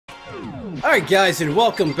Alright guys, and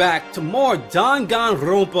welcome back to more Dangan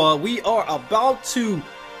Ronpa. We are about to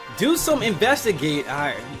do some investigating?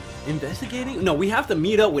 No, we have to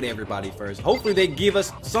meet up with everybody first. Hopefully they give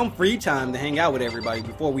us some free time to hang out with everybody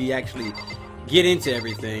before we actually get into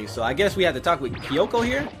everything. So I guess we have to talk with Kyoko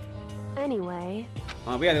here? Anyway.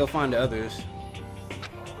 We gotta go find the others.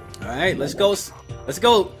 Alright, let's go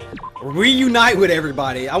reunite with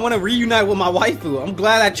everybody. I want to reunite with my waifu. I'm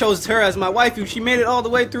glad I chose her as my waifu. She made it all the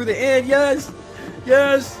way through the end. Yes,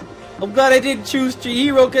 yes. I'm glad I didn't choose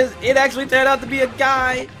Chihiro because it actually turned out to be a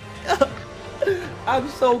guy. I'm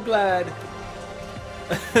so glad.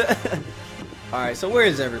 Alright, so where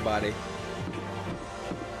is everybody?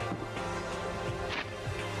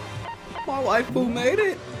 My waifu made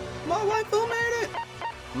it. My waifu made it.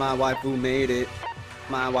 My waifu made it.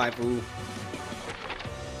 My waifu.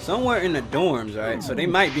 Somewhere in the dorms, right? So they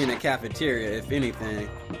might be in the cafeteria, if anything.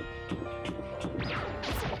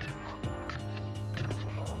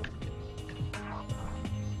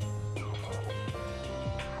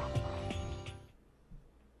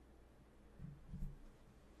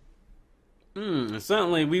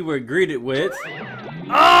 Suddenly we were greeted with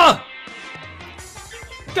ah!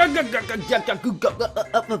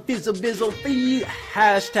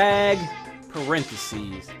 Hashtag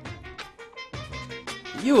parentheses.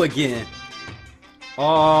 You again.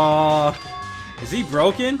 Is he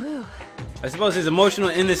broken? I suppose his emotional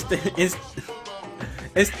instability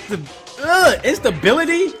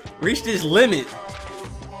reached its limit.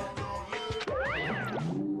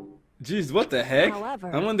 Jeez, what the heck?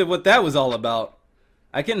 However, I wonder what that was all about.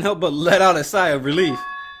 I couldn't help but let out a sigh of relief.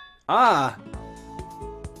 Ah.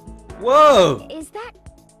 Whoa. is that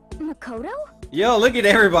Makoto? Yo, look at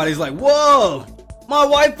everybody. He's like, whoa. My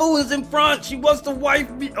waifu is in front. She wants to wife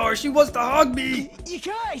me, or she wants to hug me. You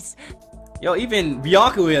guys! Yo, even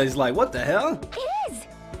Byakuya is like, what the hell? It is!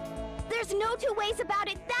 There's no two ways about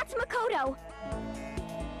it. That's Makoto.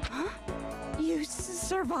 Huh? You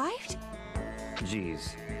survived?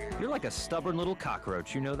 Jeez, you're like a stubborn little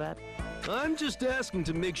cockroach, you know that? I'm just asking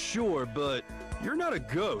to make sure, but you're not a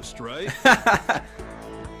ghost, right?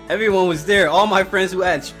 Everyone was there. All my friends who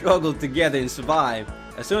had struggled together and survived.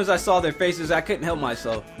 As soon as I saw their faces, I couldn't help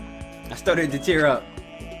myself. I started to tear up.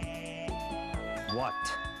 What?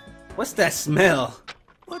 What's that smell?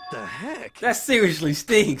 What the heck? That seriously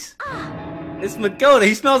stinks. It's Makoto.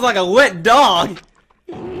 He smells like a wet dog.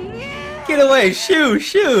 Get away. Shoo,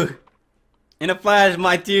 shoo. In a flash,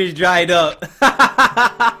 my tears dried up.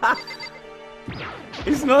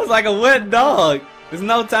 He smells like a wet dog. There's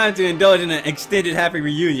no time to indulge in an extended happy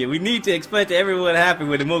reunion. We need to explain to everyone what happened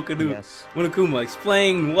with the Monokuma.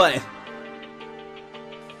 Explain what?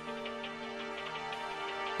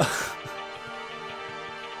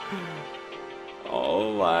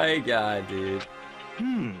 Oh my god, dude.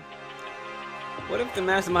 What if the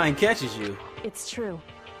mastermind catches you? It's true.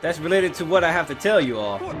 That's related to what I have to tell you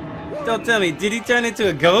all. Don't tell me, did he turn into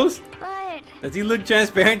a ghost? But Does he look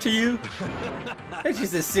transparent to you? That's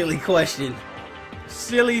just a silly question.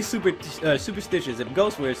 Silly superstitions. If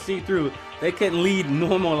ghosts were see-through, they couldn't lead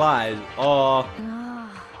normal lives.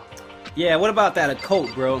 Yeah, what about that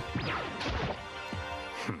occult, bro?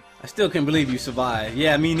 I still can't believe you survived.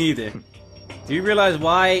 Yeah, me neither. Do you realize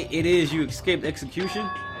why it is you escaped execution?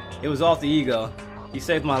 It was off the ego. You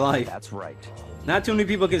saved my life. That's right. Not too many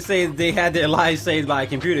people can say they had their lives saved by a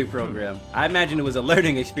computer program. I imagine it was a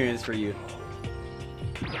learning experience for you.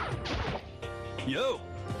 Yo!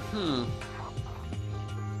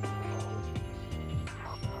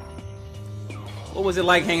 What was it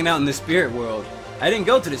like hanging out in the spirit world? I didn't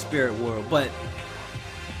go to the spirit world, but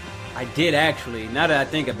I did actually. Now that I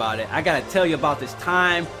think about it, I gotta tell you about this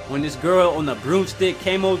time when this girl on the broomstick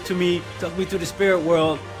came over to me, took me to the spirit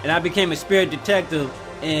world, and I became a spirit detective,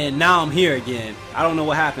 and now I'm here again. I don't know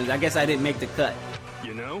what happens. I guess I didn't make the cut.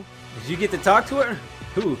 You know? Did you get to talk to her?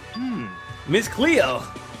 Who? Miss Cleo.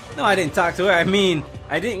 No, I didn't talk to her. I mean,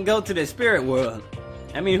 I didn't go to the spirit world.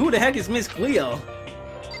 I mean, who the heck is Miss Cleo?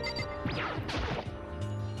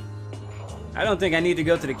 I don't think I need to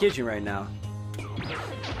go to the kitchen right now.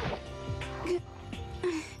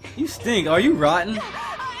 You stink. Are you rotten?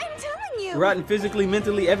 I'm telling you. Rotten physically,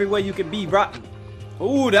 mentally, every way you can be rotten.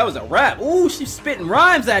 Ooh, that was a rap. Ooh, she's spitting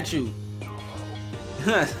rhymes at you.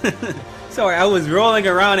 Sorry, I was rolling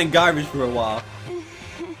around in garbage for a while.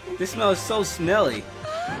 This smells so smelly.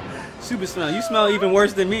 Super smell. You smell even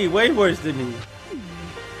worse than me. Way worse than me.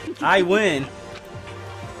 I win.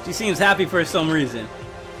 She seems happy for some reason.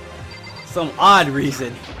 Some odd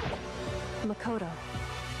reason. Makoto.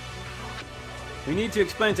 We need to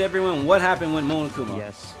explain to everyone what happened with Monokuma.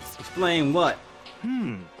 Yes. Explain what?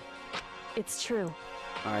 It's true.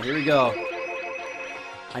 Alright, here we go.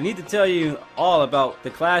 I need to tell you all about the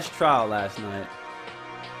class trial last night.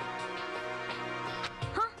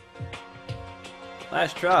 Huh?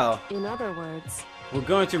 Last trial? In other words. We're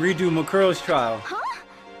going to redo Makuro's trial. Huh?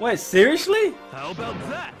 What, seriously? How about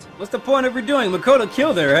that? What's the point of redoing? Makoto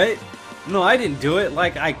killed her, right? No, I didn't do it,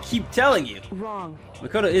 like I keep telling you. Wrong.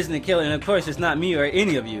 Makoto isn't the killer, and of course it's not me or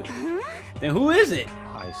any of you. Then who is it?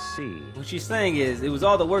 I see. What she's saying is, it was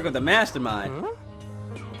all the work of the mastermind.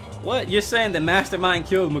 What? You're saying the mastermind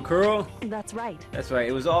killed Makuro? That's right. That's right,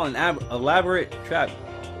 it was all an elaborate trap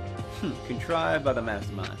contrived by the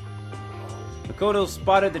mastermind. Makoto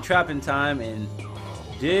spotted the trap in time and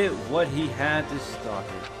did what he had to stop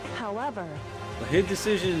it. However, But his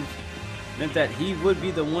decision meant that he would be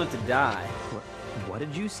the one to die. What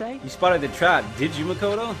did you say? You spotted the trap, did you,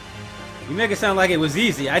 Makoto? You make it sound like it was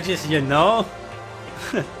easy. I just, you know.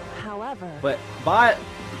 however. But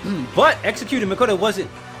executing Makoto wasn't.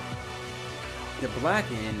 The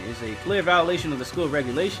blackening is a clear violation of the school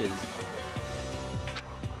regulations.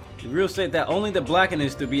 The rules say that only the blackening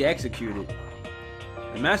is to be executed.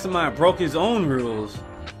 The mastermind broke his own rules,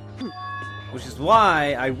 which is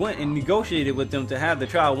why I went and negotiated with them to have the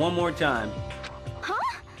trial one more time.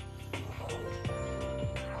 Huh?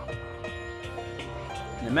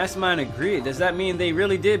 And the mastermind agreed. Does that mean they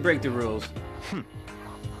really did break the rules?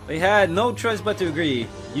 They had no choice but to agree.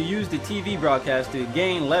 You used the TV broadcast to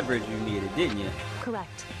gain leverage you needed, didn't you?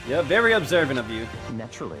 Correct. Yeah, very observant of you.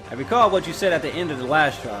 Naturally. I recall what you said at the end of the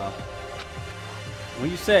last trial.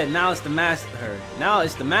 When you said, now it's the mastermind. Now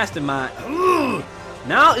it's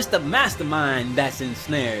the mastermind that's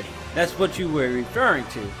ensnared. That's what you were referring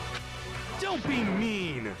to. Don't be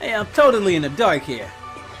mean. Hey, I'm totally in the dark here.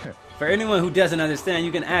 For anyone who doesn't understand,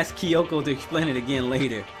 you can ask Kyoko to explain it again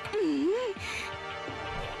later.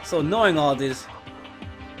 So knowing all this,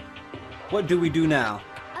 what do we do now?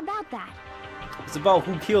 About that. It's about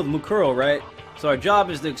who killed Mukuro, right? So our job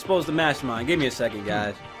is to expose the mastermind. Give me a second,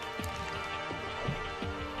 guys.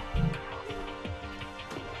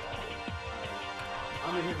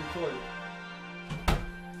 I'm in here recording.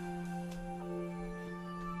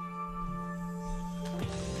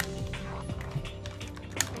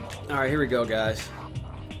 Alright, here we go, guys.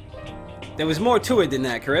 There was more to it than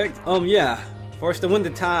that, correct? Yeah. For us to win the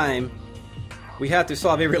time, we have to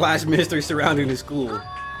solve every last mystery surrounding the school.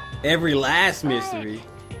 Every last mystery.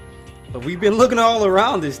 But we've been looking all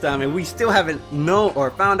around this time and we still haven't known or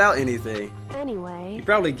found out anything. Anyway. You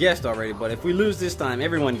probably guessed already, but if we lose this time,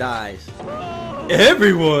 everyone dies.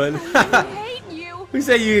 Everyone? I hate you. Who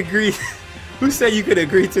said you agreed? Who said you could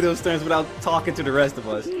agree to those terms without talking to the rest of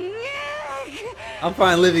us? I'm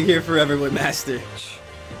fine living here forever with Master.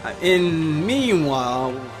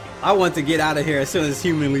 Meanwhile, I want to get out of here as soon as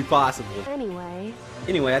humanly possible.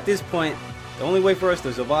 Anyway, at this point, the only way for us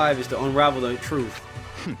to survive is to unravel the truth.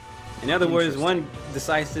 In other words, one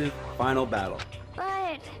decisive final battle.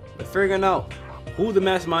 But figuring out who the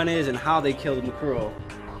mastermind is and how they killed Mukuro.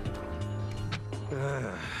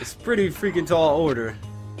 It's pretty freaking tall order.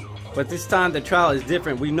 But this time the trial is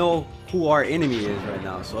different. We know who our enemy is right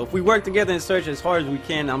now. So if we work together and search as hard as we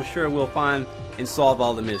can, I'm sure we'll find and solve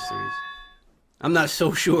all the mysteries. I'm not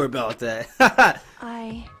so sure about that.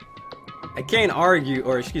 I can't argue,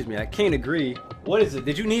 or excuse me, I can't agree. What is it?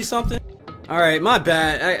 Did you need something? Alright, my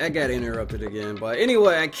bad. I got interrupted again. But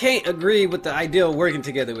anyway, I can't agree with the idea of working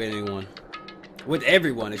together with anyone. With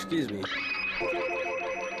everyone, excuse me.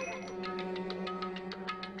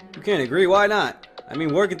 You can't agree? Why not? I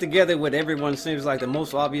mean, working together with everyone seems like the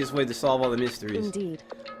most obvious way to solve all the mysteries. Indeed.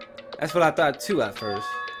 That's what I thought too at first.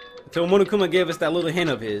 Until Monokuma gave us that little hint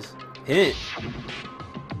of his. Hint.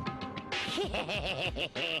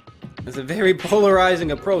 It's a very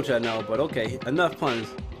polarizing approach, I know, but okay, enough puns.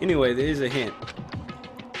 Anyway, there is a hint.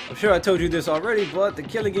 I'm sure I told you this already, but the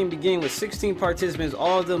killing game began with 16 participants,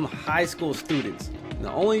 all of them high school students. And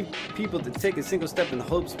the only people to take a single step in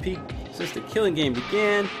Hope's Peak since the killing game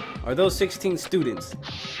began are those 16 students.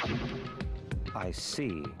 I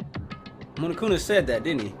see. Monokuma said that,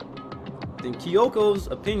 didn't he? Then Kyoko's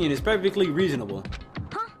opinion is perfectly reasonable.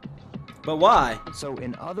 But why? So,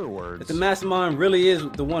 in other words... If the mastermind really is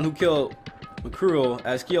the one who killed Makuro,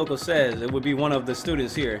 as Kyoko says, it would be one of the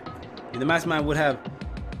students here. And the mastermind would have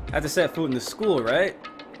had to set foot in the school, right?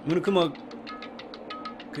 Monokuma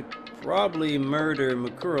could probably murder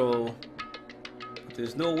Makuro. But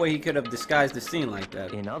there's no way he could have disguised the scene like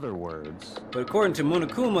that. In other words... But according to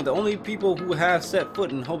Monokuma, the only people who have set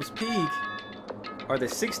foot in Hope's Peak are the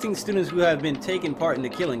 16 students who have been taking part in the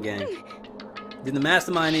killing game. Then the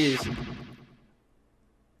mastermind is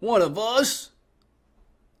one of us.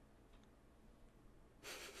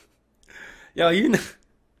 Yo,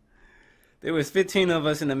 There was 15 of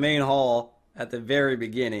us in the main hall at the very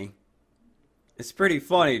beginning. It's pretty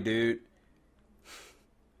funny, dude.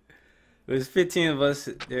 There's 15 of us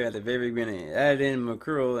there at the very beginning. Add in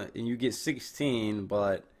Makuro and you get 16,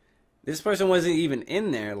 but this person wasn't even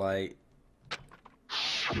in there, like.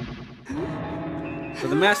 So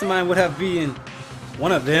the mastermind would have been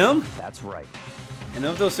one of them? That's right. And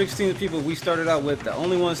of those 16 people we started out with, the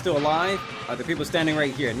only ones still alive are the people standing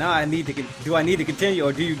right here. Now I need to, do I need to continue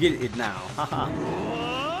or do you get it now? Haha.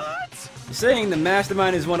 What? You're saying the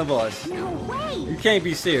mastermind is one of us. No way! You can't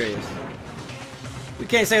be serious. We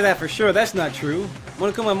can't say that for sure. That's not true.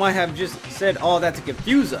 Monokuma might have just said all that to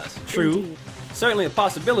confuse us. True. Indeed. Certainly a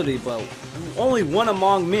possibility, but only one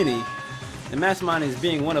among many. The mastermind is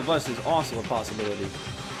being one of us is also a possibility.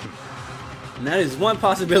 And that is one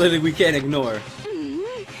possibility we can't ignore.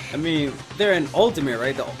 I mean, they're in ultimate,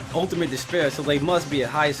 right? The ultimate despair, so they must be a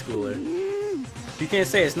high schooler. You can't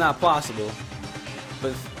say it's not possible.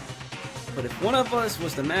 But if one of us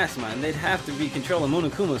was the mastermind, they'd have to be controlling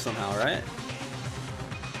Monokuma somehow, right?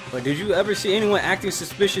 But did you ever see anyone acting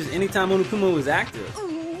suspicious anytime Monokuma was active?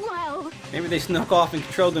 Well, Maybe they snuck off and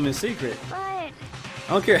controlled them in secret. but I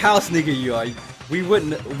don't care how sneaky you are. We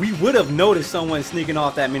would have noticed someone sneaking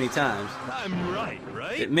off that many times. I'm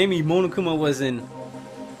right? Maybe Monokuma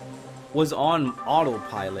was on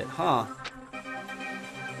autopilot, huh?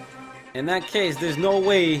 In that case, there's no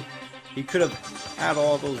way he could have had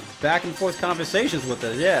all those back and forth conversations with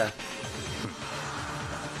us, yeah.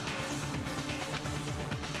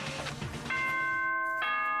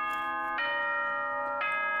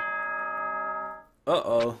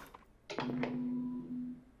 Uh-oh.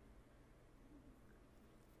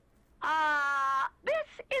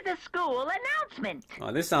 This is a school announcement.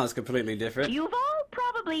 Oh, this sounds completely different. You've all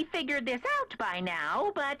probably figured this out by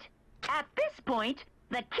now, but at this point,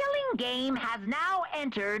 the killing game has now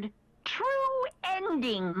entered true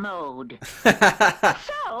ending mode.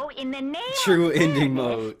 So, in the name True of ending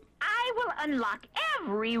fairness, mode. I will unlock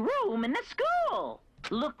every room in the school.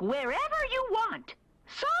 Look wherever you want.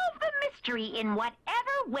 Solve the mystery in whatever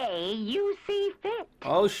way you see fit.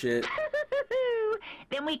 Oh shit.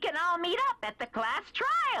 Then we can all meet up at the class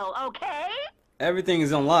trial, okay? Everything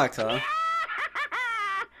is unlocked, huh?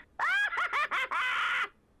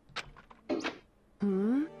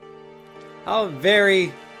 How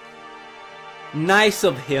very nice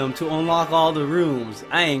of him to unlock all the rooms.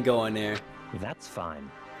 I ain't going there. That's fine.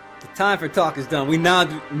 The time for talk is done. We now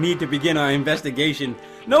need to begin our investigation.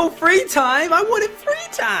 No free time! I wanted free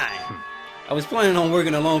time! I was planning on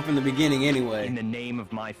working alone from the beginning anyway. In the name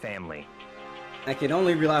of my family. I can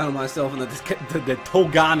only rely on myself and the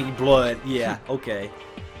Togami blood. Yeah, okay.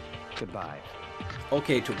 Goodbye.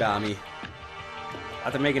 Okay, Togami.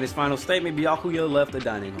 After making his final statement, Byakuya left the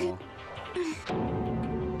dining hall.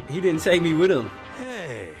 He didn't take me with him.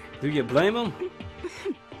 Hey. Do you blame him?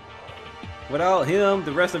 Without him,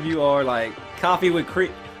 the rest of you are like coffee with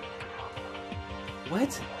cream.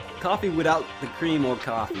 What? Coffee without the cream or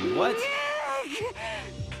coffee. What?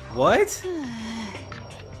 What?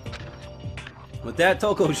 With that,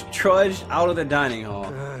 Toko trudged out of the dining hall.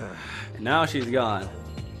 And now she's gone.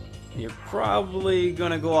 You're probably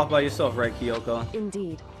gonna go off by yourself, right, Kyoko?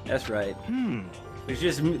 Indeed. That's right. It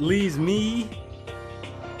just leaves me,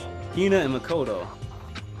 Hina, and Makoto.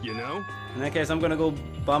 You know? In that case, I'm gonna go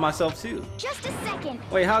by myself too. just a second.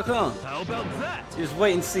 Wait, how come? How about that? Just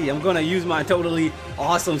wait and see. I'm gonna use my totally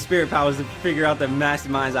awesome spirit powers to figure out the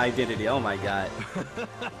mastermind's identity. Oh my god.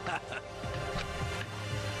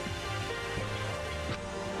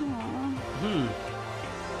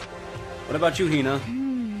 What about you, Hina?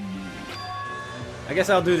 I guess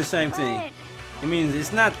I'll do the same thing. But, It means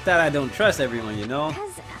it's not that I don't trust everyone, you know?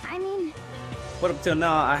 I mean, But up till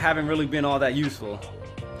now, I haven't really been all that useful.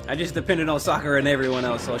 I just depended on Sakura and everyone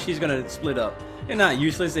else, so she's gonna split up. You're not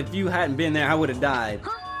useless. If you hadn't been there, I would have died.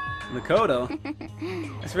 Makoto?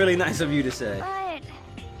 That's really nice of you to say.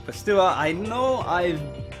 But still, I know I've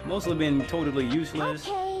mostly been totally useless.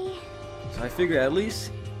 okay. So I figure at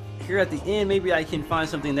least here at the end, maybe I can find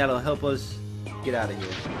something that'll help us get out of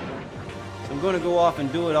here. So I'm gonna go off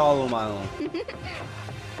and do it all on my own.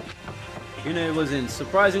 Yuna was in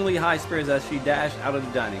surprisingly high spirits as she dashed out of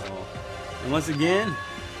the dining hall. And once again,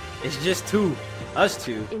 it's just us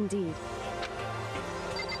two. Indeed.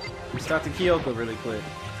 Let's talk to Kyoko really quick.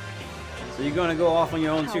 So you're gonna go off on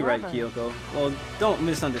your own too, right, However- Kyoko? Well, don't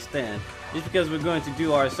misunderstand. Just because we're going to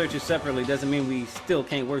do our searches separately doesn't mean we still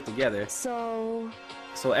can't work together. So,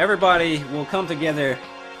 So everybody will come together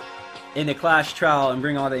in the class trial and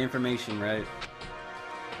bring all the information, right?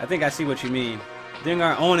 I think I see what you mean. Doing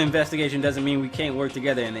our own investigation doesn't mean we can't work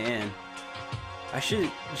together in the end. I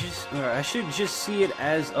should just see it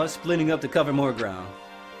as us splitting up to cover more ground.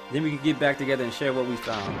 Then we can get back together and share what we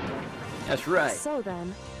found. That's right. So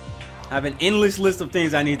then, I have an endless list of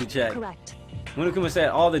things I need to check. correct. Monokuma said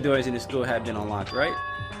all the doors in the school have been unlocked, right?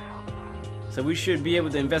 So we should be able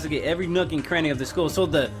to investigate every nook and cranny of the school. So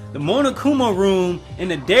the Monokuma room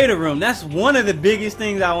and the data room, that's one of the biggest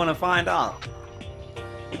things I want to find out.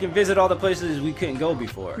 We can visit all the places we couldn't go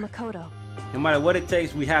before. Makoto. No matter what it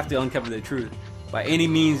takes, we have to uncover the truth by any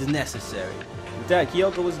means necessary. With that,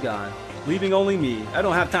 Kyoko was gone, leaving only me. I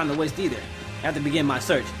don't have time to waste either. I have to begin my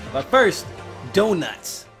search. But first,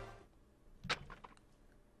 donuts.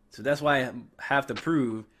 So that's why I'll have to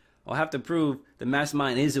prove the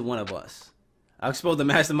mastermind isn't one of us. I'll expose the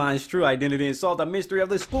mastermind's true identity and solve the mystery of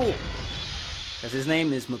the school. Because his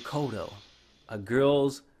name is Makoto. A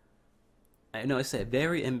girl's... I know it's a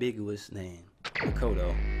very ambiguous name.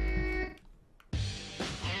 Makoto.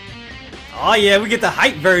 Oh yeah, we get the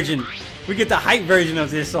hype version. We get the hype version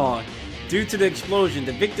of this song. Due to the explosion,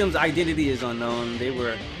 the victim's identity is unknown. They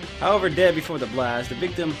were, however, dead before the blast. The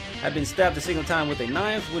victim had been stabbed a single time with a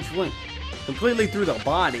knife, which went completely through the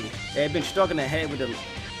body. They had been struck in the head with an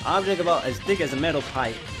object about as thick as a metal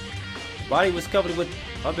pipe. The body was covered with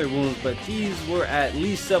other wounds, but these were at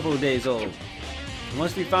least several days old.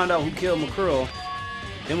 Once we find out who killed Makuro,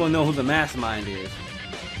 then we'll know who the mastermind is.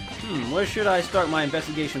 Where should I start my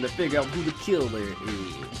investigation to figure out who the killer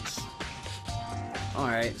is?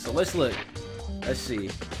 Alright, so let's look. Let's see.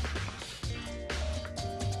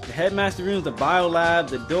 The headmaster room, the bio lab,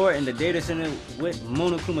 the door, and the data center with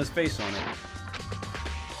Monokuma's face on it.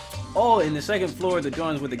 Oh, in the second floor, the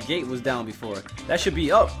drawings where the gate was down before. That should be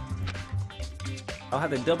up. I'll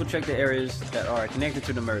have to double check the areas that are connected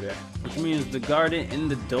to the murder, which means the garden and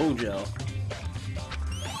the dojo.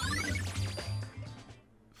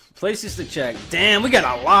 Places to check. Damn, we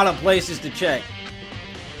got a lot of places to check.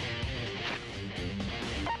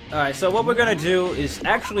 Alright, so what we're gonna do is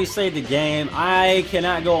actually save the game. I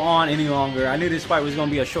cannot go on any longer. I knew this fight was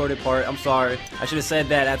gonna be a shorter part. I'm sorry. I should have said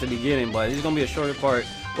that at the beginning, but it's gonna be a shorter part.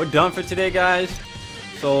 We're done for today, guys.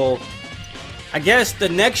 So, I guess the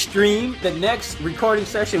next stream, the next recording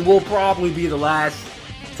session will probably be the last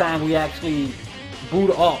time we actually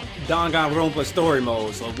boot up Dangan Ronpa story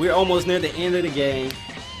mode. So, we're almost near the end of the game.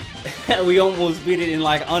 We almost beat it in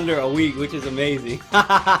like under a week, which is amazing.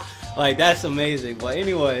 Like, that's amazing. But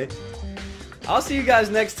anyway, I'll see you guys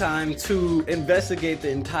next time to investigate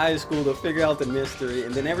the entire school to figure out the mystery.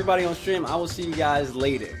 And then everybody on stream, I will see you guys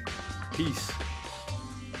later. Peace.